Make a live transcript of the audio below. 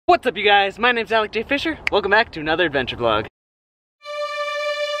What's up you guys, my name's Alec J. Fisher. Welcome back to another adventure vlog.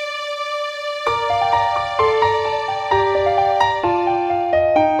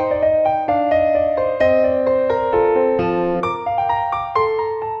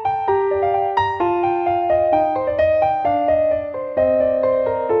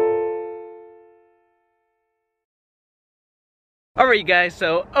 Alright you guys,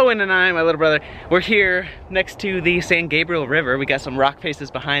 so Owen and I, my little brother, we're here next to the San Gabriel River. We got some rock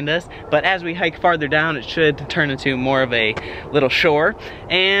faces behind us, but as we hike farther down it should turn into more of a little shore,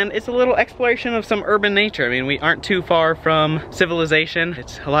 and it's a little exploration of some urban nature. I mean, we aren't too far from civilization.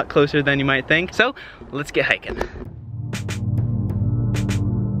 It's a lot closer than you might think, so let's get hiking.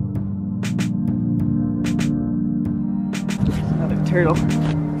 Another turtle.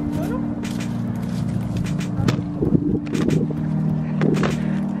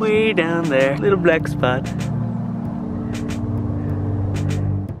 Way down there, little black spot.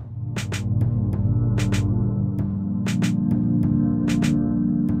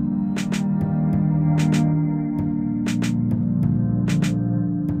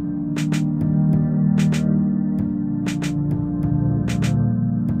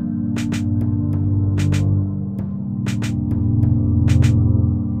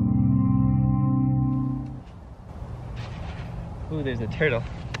 Ooh, there's a turtle.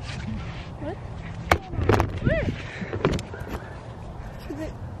 What? Where? Is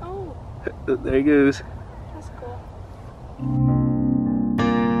it? Oh. There he goes. That's cool.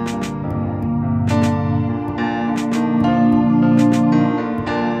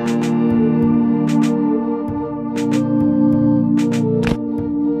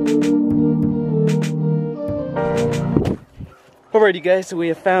 Alright you guys, so we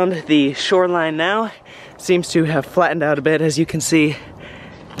have found the shoreline now. Seems to have flattened out a bit. As you can see,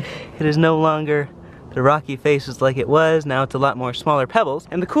 it is no longer the rocky faces like it was. Now it's a lot more smaller pebbles.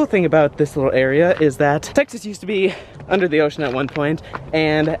 And the cool thing about this little area is that Texas used to be under the ocean at one point,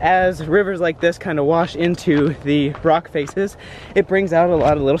 and as rivers like this kind of wash into the rock faces, it brings out a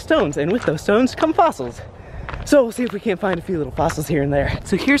lot of little stones, and with those stones come fossils. So we'll see if we can't find a few little fossils here and there.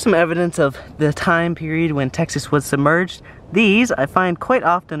 So here's some evidence of the time period when Texas was submerged. These I find quite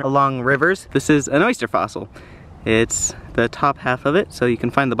often along rivers. This is an oyster fossil. It's the top half of it, so you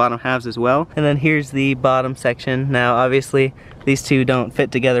can find the bottom halves as well. And then here's the bottom section. Now obviously these two don't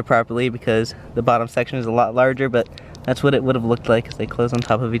fit together properly because the bottom section is a lot larger, but that's what it would have looked like as they close on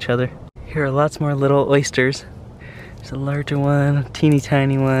top of each other. Here are lots more little oysters. There's a larger one, a teeny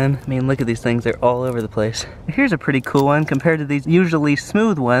tiny one. I mean, look at these things, they're all over the place. Here's a pretty cool one compared to these usually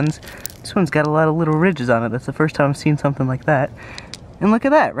smooth ones. This one's got a lot of little ridges on it. That's the first time I've seen something like that. And look at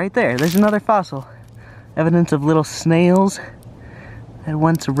that, right there. There's another fossil. Evidence of little snails that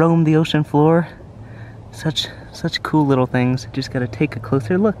once roamed the ocean floor. Such cool little things. Just gotta take a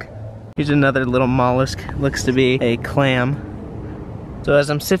closer look. Here's another little mollusk. Looks to be a clam. So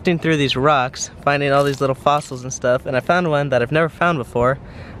as I'm sifting through these rocks, finding all these little fossils and stuff, and I found one that I've never found before.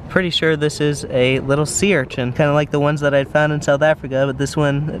 Pretty sure this is a little sea urchin, kind of like the ones that I'd found in South Africa, but this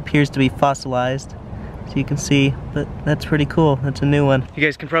one appears to be fossilized, so you can see, but that's pretty cool. That's a new one. You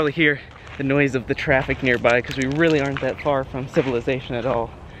guys can probably hear the noise of the traffic nearby because we really aren't that far from civilization at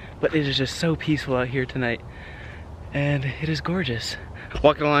all, but it is just so peaceful out here tonight, and it is gorgeous.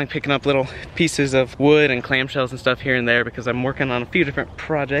 Walking along picking up little pieces of wood and clamshells and stuff here and there because I'm working on a few different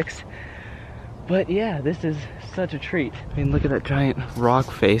projects. But yeah, this is such a treat. I mean, look at that giant rock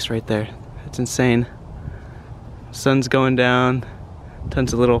face right there. It's insane. Sun's going down,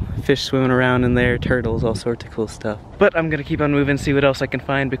 tons of little fish swimming around in there, turtles, all sorts of cool stuff. But I'm gonna keep on moving, see what else I can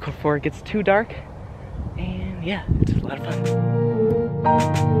find before it gets too dark. And yeah, it's a lot of fun.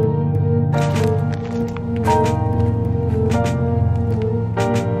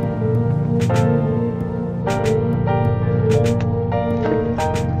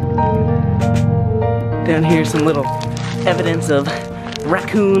 Down here, some little evidence of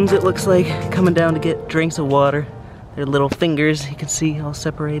raccoons, it looks like, coming down to get drinks of water. Their little fingers, you can see, all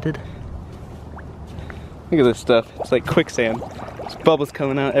separated. Look at this stuff. It's like quicksand. There's bubbles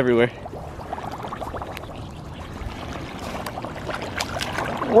coming out everywhere.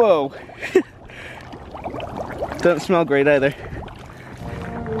 Whoa! Doesn't smell great either.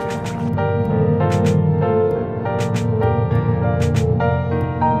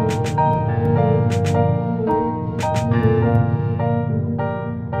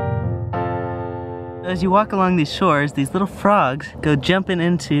 As you walk along these shores, these little frogs go jumping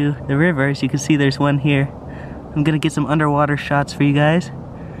into the river. As you can see, there's one here. I'm gonna get some underwater shots for you guys,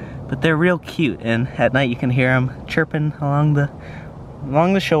 but they're real cute, and at night you can hear them chirping along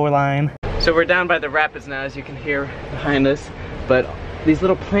the shoreline. So we're down by the rapids now, as you can hear behind us, but these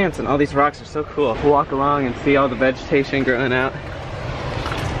little plants and all these rocks are so cool. Walk along and see all the vegetation growing out.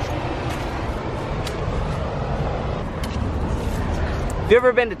 If you've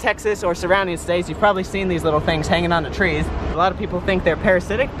ever been to Texas or surrounding states, you've probably seen these little things hanging on the trees. A lot of people think they're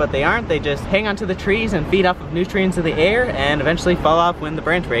parasitic, but they aren't. They just hang onto the trees and feed off of nutrients in the air and eventually fall off when the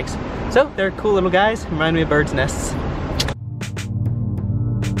branch breaks. So they're cool little guys, remind me of birds' nests.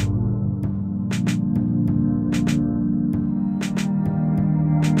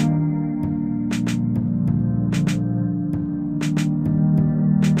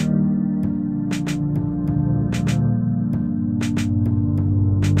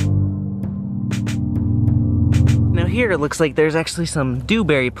 Here it looks like there's actually some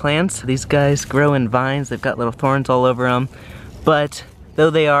dewberry plants. These guys grow in vines. They've got little thorns all over them. But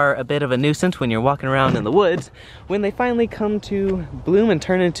though they are a bit of a nuisance when you're walking around in the woods, when they finally come to bloom and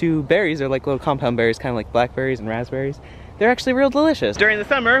turn into berries, they're like little compound berries, kind of like blackberries and raspberries, they're actually real delicious. During the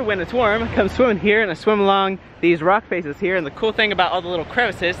summer, when it's warm, I come swimming here and I swim along these rock faces here, and the cool thing about all the little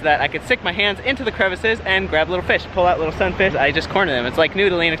crevices is that I could stick my hands into the crevices and grab little fish, pull out little sunfish. I just corner them. It's like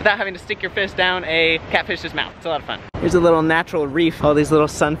noodling without having to stick your fist down a catfish's mouth. It's a lot of fun. Here's a little natural reef, all these little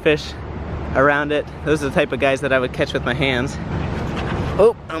sunfish around it. Those are the type of guys that I would catch with my hands.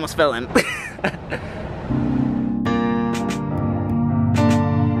 Oh, I almost fell in.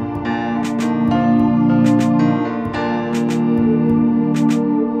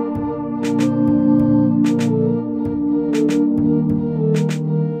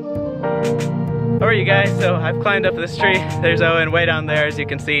 Alright you guys, so I've climbed up this tree. There's Owen way down there, as you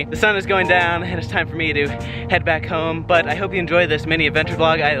can see. The sun is going down and it's time for me to head back home, but I hope you enjoyed this mini adventure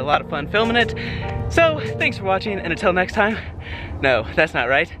vlog. I had a lot of fun filming it. So thanks for watching, and until next time, no, that's not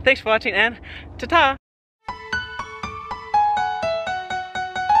right. Thanks for watching, and ta-ta!